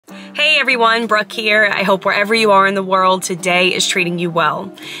Hey everyone, Brooke here. I hope wherever you are in the world, today is treating you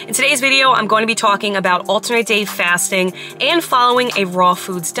well. In today's video, I'm going to be talking about alternate day fasting and following a raw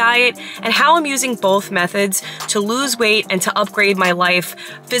foods diet and how I'm using both methods to lose weight and to upgrade my life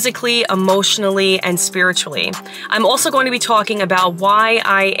physically, emotionally, and spiritually. I'm also going to be talking about why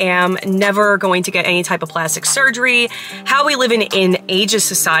I am never going to get any type of plastic surgery, how we live in an ageist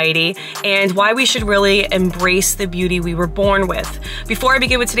society, and why we should really embrace the beauty we were born with. Before I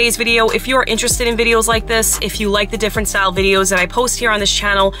begin with today's video, if you are interested in videos like this, if you like the different style videos that I post here on this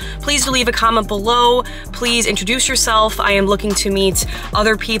channel, please do leave a comment below. Please introduce yourself. I am looking to meet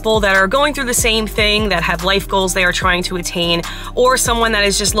other people that are going through the same thing, that have life goals they are trying to attain, or someone that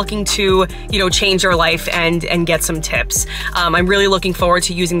is just looking to, change their life and get some tips. I'm really looking forward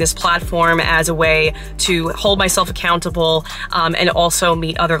to using this platform as a way to hold myself accountable and also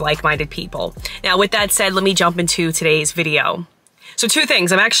meet other like-minded people. Now, with that said, let me jump into today's video. So two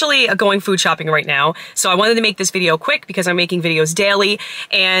things. I'm actually going food shopping right now, so I wanted to make this video quick because I'm making videos daily,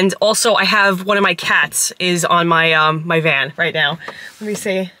 and also I have one of my cats is on my my van right now. Let me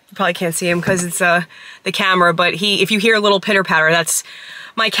see. You probably can't see him because it's the camera, but if you hear a little pitter patter, that's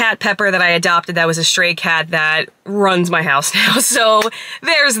my cat Pepper that I adopted. That was a stray cat that runs my house now. So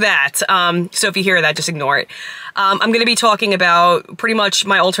there's that. So if you hear that, just ignore it. I'm going to be talking about pretty much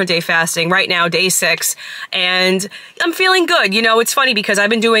my alternate day fasting right now, day 6, and I'm feeling good. It's funny because I've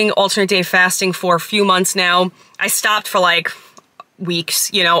been doing alternate day fasting for a few months now. I stopped for like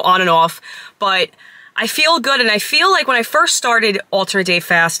weeks, on and off, but I feel good. And I feel like when I first started alternate day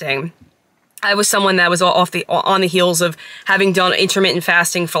fasting, I was someone that was on the heels of having done intermittent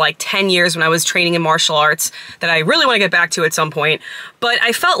fasting for like 10 years when I was training in martial arts that I really want to get back to at some point. But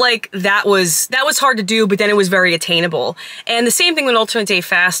I felt like that was hard to do, but then it was very attainable. And the same thing with alternate day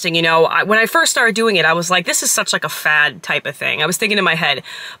fasting, when I first started doing it, I was like, this is such like a fad type of thing. I was thinking in my head.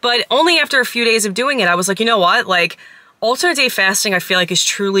 But only after a few days of doing it, I was like, you know what? Like, alternate day fasting, I feel like, is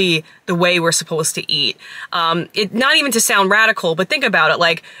truly the way we're supposed to eat. Not even to sound radical, but think about it.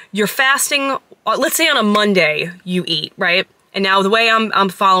 Like, you're fasting, let's say on a Monday you eat, right? And now the way I'm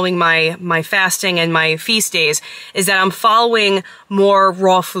following my fasting and my feast days is that I'm following more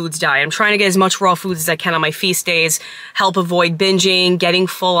raw foods diet. I'm trying to get as much raw foods as I can on my feast days, help avoid binging, getting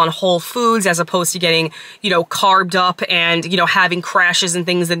full on whole foods as opposed to getting, carved up and, having crashes and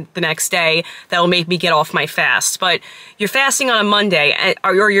things the next day that will make me get off my fast. But you're fasting on a Monday,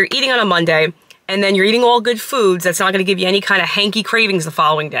 or you're eating on a Monday, and then you're eating all good foods that's not going to give you any kind of hanky cravings the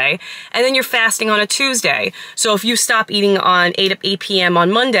following day, and then you're fasting on a Tuesday. So if you stop eating on 8 p.m.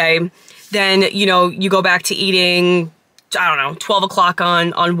 on Monday, then, you go back to eating, 12 o'clock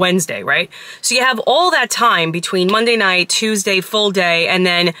on Wednesday, right? So you have all that time between Monday night, Tuesday, full day, and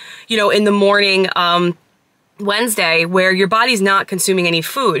then, in the morning, Wednesday, where your body's not consuming any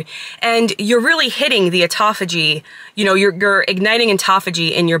food, and you're really hitting the autophagy. You're igniting autophagy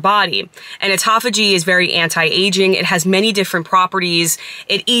in your body, and autophagy is very anti-aging. It has many different properties.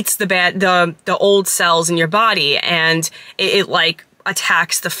 It eats the old cells in your body, and it like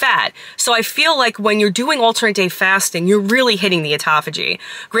attacks the fat. So I feel like when you're doing alternate day fasting, you're really hitting the autophagy.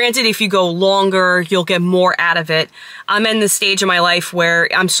 Granted, if you go longer, you'll get more out of it. I'm in the stage of my life where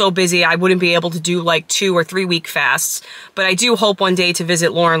I'm so busy, I wouldn't be able to do like 2 or 3 week fasts. But I do hope one day to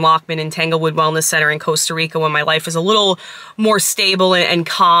visit Lauren Lockman in Tanglewood Wellness Center in Costa Rica when my life is a little more stable and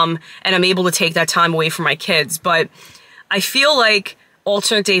calm, and I'm able to take that time away from my kids. But I feel like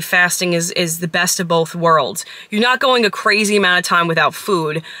alternate day fasting is the best of both worlds. You're not going a crazy amount of time without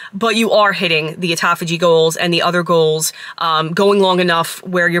food, but you are hitting the autophagy goals and the other goals, going long enough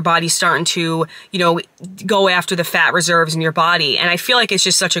where your body's starting to, go after the fat reserves in your body. And I feel like it's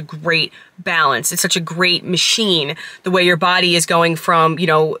just such a great balance. It's such a great machine, the way your body is going from,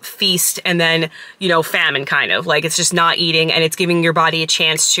 feast and then, famine kind of. Like, it's just not eating, and it's giving your body a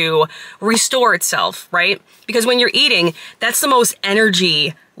chance to restore itself, right? Because when you're eating, that's the most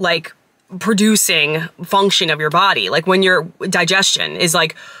energy, like, producing function of your body. Like, when your digestion is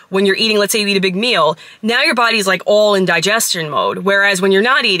like, when you're eating, let's say you eat a big meal, now your body's like all in digestion mode. Whereas when you're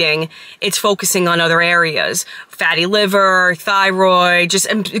not eating, it's focusing on other areas. Fatty liver, thyroid, just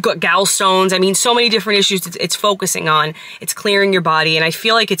gallstones. I mean, so many different issues it's focusing on. It's clearing your body. And I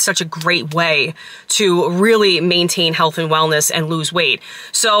feel like it's such a great way to really maintain health and wellness and lose weight.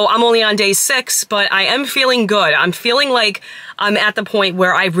 So I'm only on day 6, but I am feeling good. I'm feeling like I'm at the point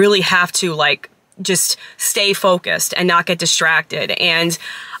where I really have to, like, just stay focused and not get distracted. And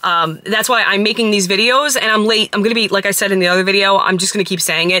that's why I'm making these videos, and I'm late. I'm going to be, like I said in the other video, I'm just going to keep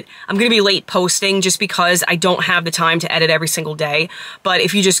saying it. I'm going to be late posting just because I don't have the time to edit every single day. But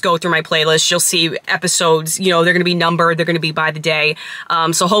if you just go through my playlist, you'll see episodes, you know, they're going to be numbered. They're going to be by the day.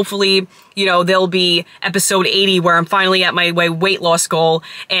 So hopefully, you know, there'll be episode 80 where I'm finally at my weight loss goal,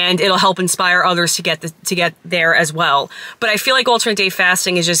 and it'll help inspire others to get there as well. But I feel like alternate day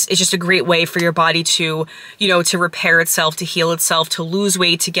fasting is just a great way for your body to, you know, to repair itself, to heal itself, to lose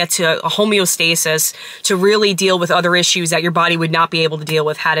weight, to get to a homeostasis, to really deal with other issues that your body would not be able to deal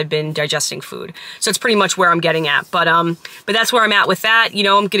with had it been digesting food. So it's pretty much where I'm getting at. But that's where I'm at with that. You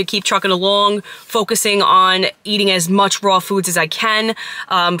know, I'm going to keep trucking along, focusing on eating as much raw foods as I can,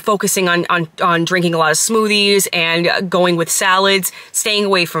 focusing on drinking a lot of smoothies and going with salads, staying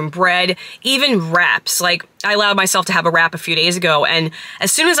away from bread, even wraps. Like, I allowed myself to have a wrap a few days ago, and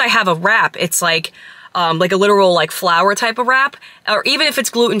as soon as I have a wrap, it's like a literal like flour type of wrap, or even if it's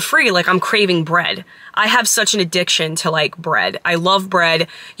gluten-free, like I'm craving bread. I have such an addiction to like bread. I love bread.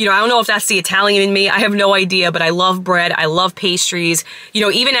 You know, I don't know if that's the Italian in me. I have no idea, but I love bread. I love pastries. You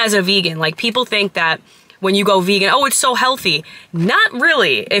know, even as a vegan, like people think that when you go vegan, oh, it's so healthy. Not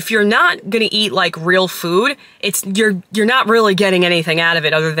really. If you're not gonna eat like real food, you're not really getting anything out of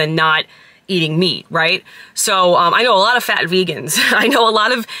it other than not eating meat, right? So I know a lot of fat vegans. I know a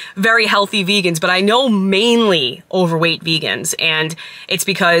lot of very healthy vegans, but I know mainly overweight vegans, and it's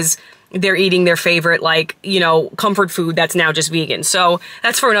because they're eating their favorite, like, you know, comfort food that's now just vegan. So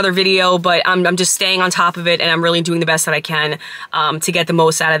that's for another video, but I'm just staying on top of it, and I'm really doing the best that I can to get the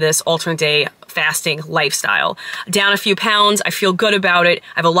most out of this alternate day fasting lifestyle. Down a few pounds, I feel good about it.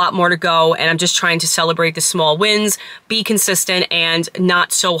 I have a lot more to go, and I'm just trying to celebrate the small wins, be consistent, and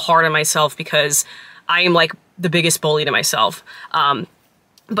not so hard on myself, because I am like the biggest bully to myself.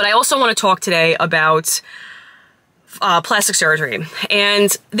 But I also want to talk today about plastic surgery.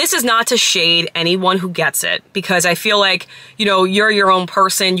 And this is not to shade anyone who gets it, because I feel like, you know, you're your own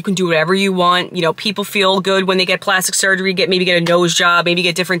person. You can do whatever you want. You know, people feel good when they get plastic surgery, maybe get a nose job, maybe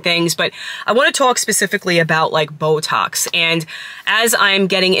get different things. But I want to talk specifically about like Botox. And as I'm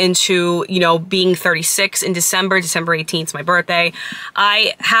getting into, you know, being 36 in December 18th is my birthday,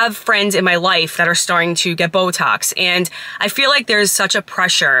 I have friends in my life that are starting to get Botox. And I feel like there's such a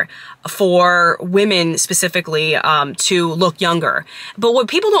pressure for women specifically to look younger. But what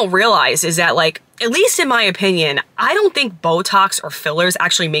people don't realize is that, like, at least in my opinion, I don't think Botox or fillers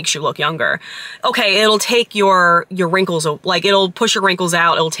actually makes you look younger. Okay, it'll take your wrinkles, like it'll push your wrinkles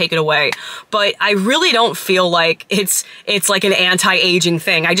out, it'll take it away. But I really don't feel like it's like an anti-aging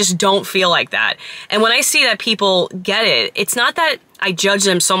thing. I just don't feel like that. And when I see that people get it, it's not that I judge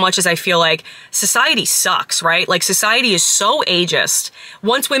them so much as I feel like society sucks, right? Like, society is so ageist.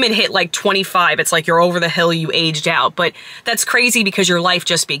 Once women hit like 25, it's like you're over the hill, you aged out. But that's crazy because your life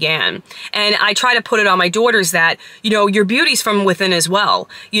just began. And I try to put it on my daughters that, you know, your beauty's from within as well.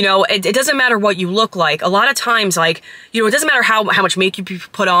 You know, it doesn't matter what you look like. A lot of times, like, you know, it doesn't matter how much makeup you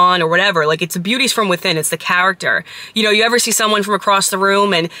put on or whatever. Like, it's the beauty's from within. It's the character. You know, you ever see someone from across the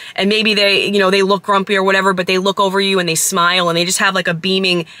room and maybe they, you know, they look grumpy or whatever, but they look over you and they smile and they just have like a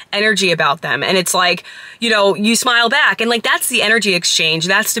beaming energy about them. And it's like, you know, you smile back, and like, that's the energy exchange.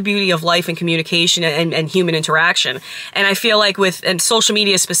 That's the beauty of life and communication and human interaction. And I feel like with social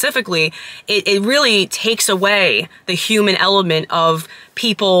media specifically, it really takes away the human element of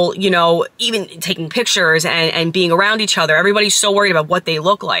people, you know, even taking pictures and being around each other. Everybody's so worried about what they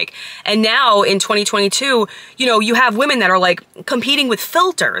look like. And now in 2022, you know, you have women that are like competing with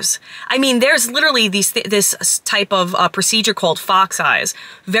filters. I mean, there's literally this type of procedure called fox eyes.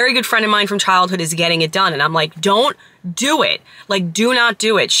 Very good friend of mine from childhood is getting it done. And I'm like, don't do it. Like, do not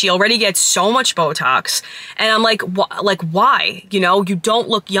do it. She already gets so much Botox. And I'm like, why? You know, you don't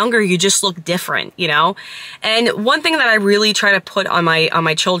look younger. You just look different, you know? And one thing that I really try to put on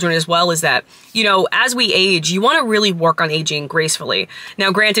my children as well is that, you know, as we age, you want to really work on aging gracefully.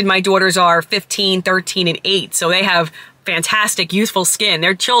 Now, granted, my daughters are 15, 13, and 8, so they have fantastic, youthful skin.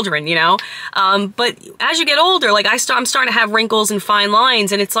 They're children, you know? But as you get older, like I'm starting to have wrinkles and fine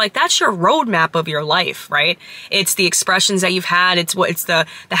lines, and it's like, that's your roadmap of your life, right? It's the expressions that you've had. It's the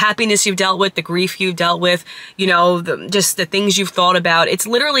happiness you've dealt with, the grief you've dealt with, you know, just the things you've thought about. It's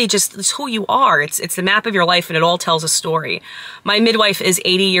literally just it's who you are. It's the map of your life, and it all tells a story. My midwife is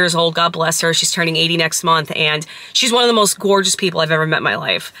 80 years old. God bless her. She's turning 80 next month, and she's one of the most gorgeous people I've ever met in my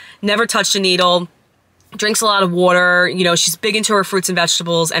life. Never touched a needle. drinks a lot of water. You know, she's big into her fruits and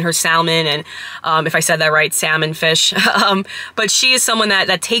vegetables and her salmon, and if I said that right, salmon fish. But she is someone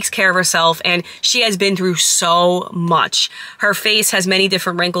that takes care of herself, and she has been through so much. Her face has many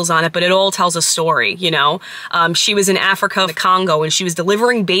different wrinkles on it, but it all tells a story, you know. She was in Africa, the Congo, and she was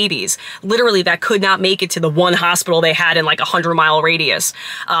delivering babies, literally, that could not make it to the one hospital they had in like a 100-mile radius.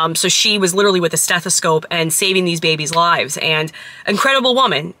 So she was literally with a stethoscope and saving these babies' lives. And incredible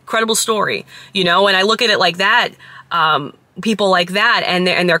woman, incredible story, you know. And I look at it like that, people like that, and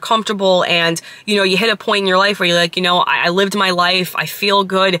they're comfortable, and, you know, you hit a point in your life where you're like, you know, I lived my life, I feel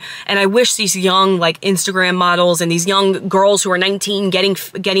good, and I wish these young, like, Instagram models and these young girls who are 19 getting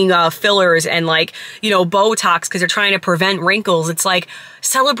fillers and, like, you know, Botox because they're trying to prevent wrinkles. It's like,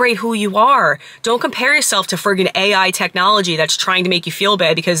 celebrate who you are. Don't compare yourself to friggin' AI technology that's trying to make you feel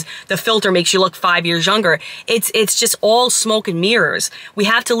bad because the filter makes you look 5 years younger. It's just all smoke and mirrors. We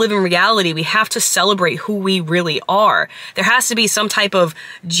have to live in reality. We have to celebrate who we really are. There has to be some type of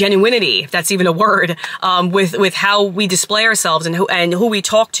genuinity, if that's even a word, with how we display ourselves and who we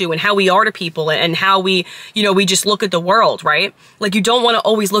talk to and how we are to people and how we, you know, we just look at the world, right? Like, you don't want to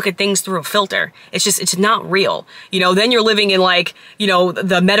always look at things through a filter. It's not real. You know, then you're living in, like, you know,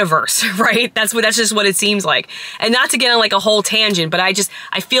 the metaverse, right? That's just what it seems like. And not to get on like a whole tangent, but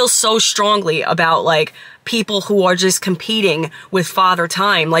I feel so strongly about like people who are just competing with Father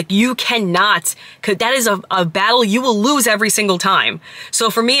Time. Like, you cannot, that is a battle you will lose every single time. So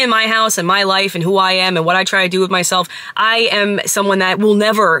for me in my house and my life and who I am and what I try to do with myself, I am someone that will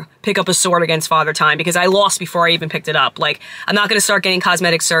never pick up a sword against Father Time because I lost before I even picked it up. Like, I'm not going to start getting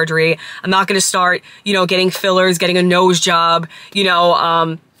cosmetic surgery. I'm not going to start, you know, getting fillers, getting a nose job, you know,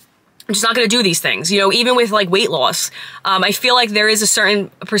 I'm just not going to do these things. You know, even with like weight loss, I feel like there is a certain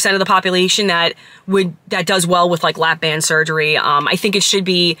percent of the population that does well with like lap band surgery. I think it should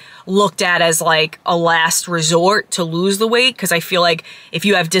be looked at as like a last resort to lose the weight, because I feel like if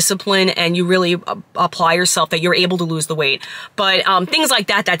you have discipline and you really apply yourself, that you're able to lose the weight. But things like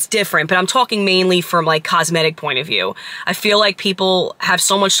that, that's different. But I'm talking mainly from like cosmetic point of view. I feel like people have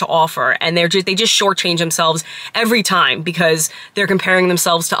so much to offer, and they just shortchange themselves every time because they're comparing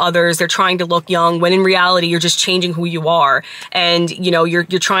themselves to others. They're trying to look young when in reality you're just changing who you are, and you know, you're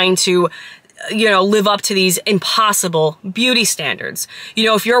trying to, you know, live up to these impossible beauty standards. You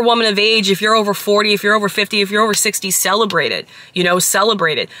know, if you're a woman of age, if you're over 40, if you're over 50, if you're over 60, celebrate it. You know,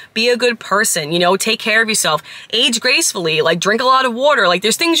 celebrate it. Be a good person, you know, take care of yourself. Age gracefully, like drink a lot of water. Like,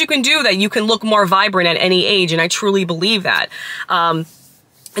 there's things you can do that you can look more vibrant at any age, and I truly believe that.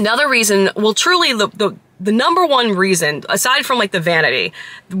 Another reason, well, truly the number one reason, aside from like the vanity,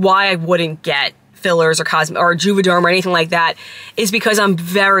 why I wouldn't get fillers or Juvederm or anything like that, is because I'm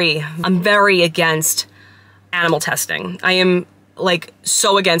very against animal testing. I am like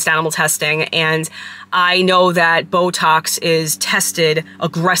so against animal testing, and I know that Botox is tested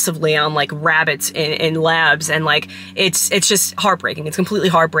aggressively on like rabbits in labs, and like it's just heartbreaking. It's completely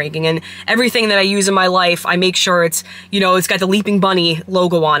heartbreaking. And everything that I use in my life, I make sure it's, you know, it's got the Leaping Bunny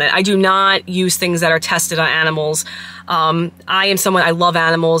logo on it. I do not use things that are tested on animals. I am someone, I love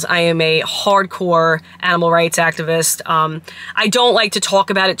animals. I am a hardcore animal rights activist. I don't like to talk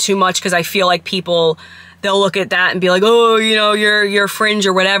about it too much because I feel like they'll look at that and be like, oh, you know, you're fringe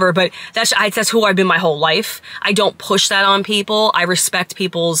or whatever. But that's who I've been my whole life. I don't push that on people. I respect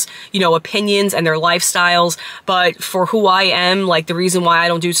people's, you know, opinions and their lifestyles. But for who I am, like, the reason why I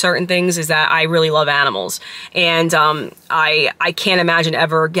don't do certain things is that I really love animals. And I can't imagine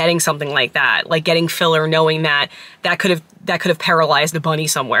ever getting something like that, like getting filler, knowing that could have paralyzed a bunny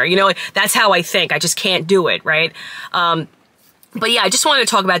somewhere. You know, that's how I think. I just can't do it, right? But yeah, I just wanted to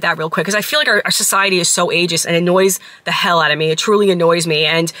talk about that real quick because I feel like our society is so ageist and annoys the hell out of me. It truly annoys me.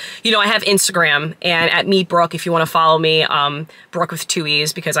 And, you know, I have Instagram, and at Meet Brooke, if you want to follow me, Brooke with 2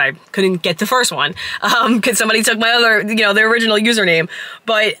 E's because I couldn't get the first one because somebody took my other, you know, the original username.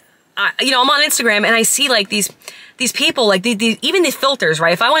 But, you know, I'm on Instagram and I see like these people, like even the filters,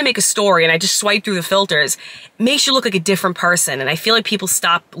 right? If I want to make a story and I just swipe through the filters, it makes you look like a different person. And I feel like people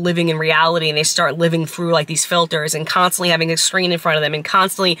stop living in reality and they start living through like these filters and constantly having a screen in front of them and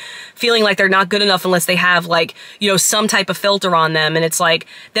constantly feeling like they're not good enough unless they have like, you know, some type of filter on them. And it's like,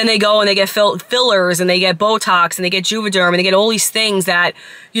 then they go and they get fillers and they get Botox and they get Juvederm and they get all these things that,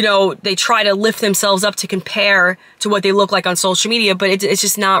 you know, they try to lift themselves up to compare to what they look like on social media, but it's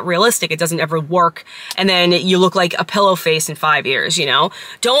just not realistic. It doesn't ever work. And then you look like like a pillow face in 5 years, you know?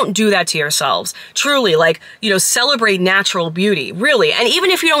 Don't do that to yourselves. Truly, like, you know, celebrate natural beauty, really. And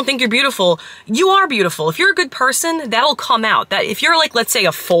even if you don't think you're beautiful, you are beautiful. If you're a good person, that'll come out. That if you're like, let's say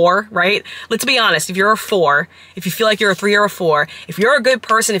a 4, right? Let's be honest, if you're a 4, if you feel like you're a 3 or a 4, if you're a good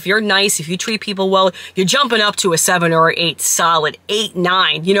person, if you're nice, if you treat people well, you're jumping up to a 7 or 8, solid 8,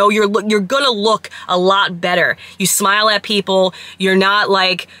 9. You know, you're gonna look a lot better. You smile at people. You're not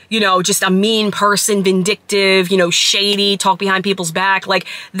like, you know, just a mean person, vindictive, you know, shady, talk behind people's back. Like,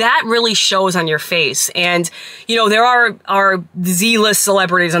 that really shows on your face. And, you know, there are Z-list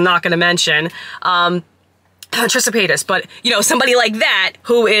celebrities I'm not going to mention, Trisha Paytas, but, you know, somebody like that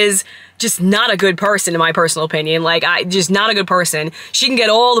who is just not a good person, in my personal opinion. Like, just not a good person. She can get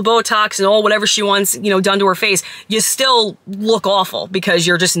all the Botox and all whatever she wants, you know, done to her face. You still look awful because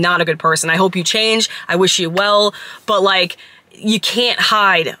you're just not a good person. I hope you change. I wish you well. But, like, you can't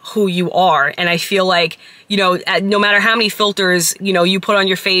hide who you are. And I feel like, you know, no matter how many filters, you know, you put on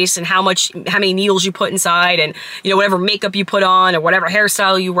your face and how many needles you put inside and, you know, whatever makeup you put on or whatever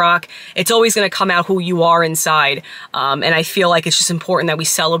hairstyle you rock, it's always going to come out who you are inside. And I feel like it's just important that we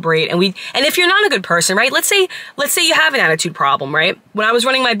celebrate and if you're not a good person, right? Let's say you have an attitude problem, right? When I was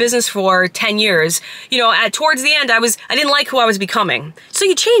running my business for 10 years, you know, towards the end, I didn't like who I was becoming. So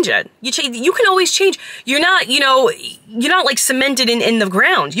you change it. You can always change. You're not, you know, you're not like cemented in the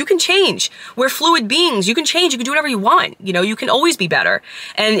ground. You can change. We're fluid beings. You can change. You can do whatever you want. You know, you can always be better.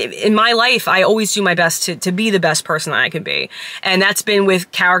 And in my life, I always do my best to be the best person that I can be. And that's been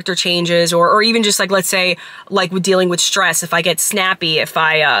with character changes or even just like, let's say, like with dealing with stress. If I get snappy, if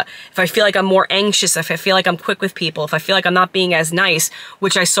I feel like I'm more anxious, if I feel like I'm quick with people, if I feel like I'm not being as nice,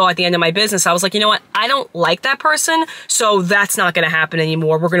 which I saw at the end of my business, I was like, you know what? I don't like that person. So that's not going to happen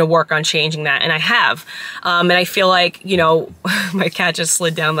anymore. We're going to work on changing that. And I have. And I feel like, you know, my cat just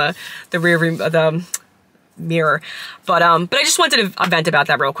slid down the mirror. But I just wanted to vent about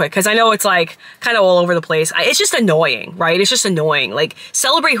that real quick because I know it's like kind of all over the place. It's just annoying, right? It's just annoying. Like,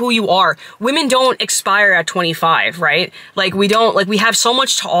 celebrate who you are. Women don't expire at 25, right? Like, we have so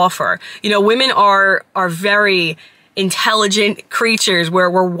much to offer. You know, women are very intelligent creatures where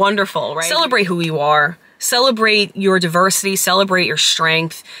we're wonderful, right? Celebrate who you are. Celebrate your diversity, celebrate your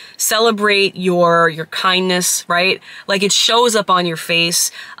strength, celebrate your kindness, right? Like, it shows up on your face.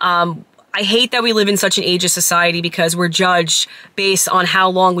 I hate that we live in such an ageist society because we're judged based on how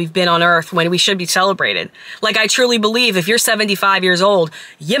long we've been on earth when we should be celebrated. Like, I truly believe if you're 75 years old,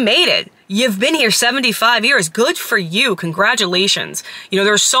 you made it. You've been here 75 years. Good for you. Congratulations. You know,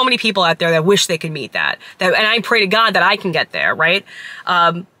 there's so many people out there that wish they could meet that. And I pray to God that I can get there, right?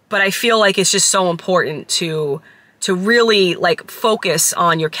 But I feel like it's just so important to really like focus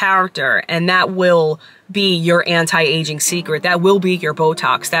on your character, and that will be your anti-aging secret. That will be your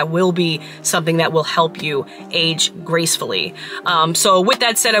Botox. That will be something that will help you age gracefully. So with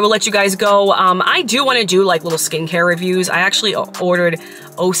that said, I will let you guys go. I do want to do like little skincare reviews. I actually ordered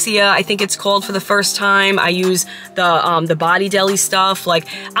Osea, I think it's called, for the first time. I use the Body Deli stuff. Like,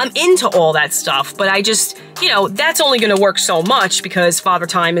 I'm into all that stuff, but I just, you know, that's only going to work so much because father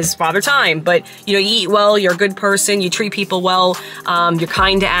time is father time. But, you know, you eat well, you're a good person, you treat people well, you're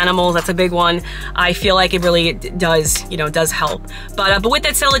kind to animals. That's a big one. I feel like it really does, you know, does help. But with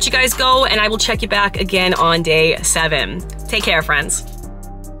that said, I'll let you guys go, and I will check you back again on day 7. Take care, friends.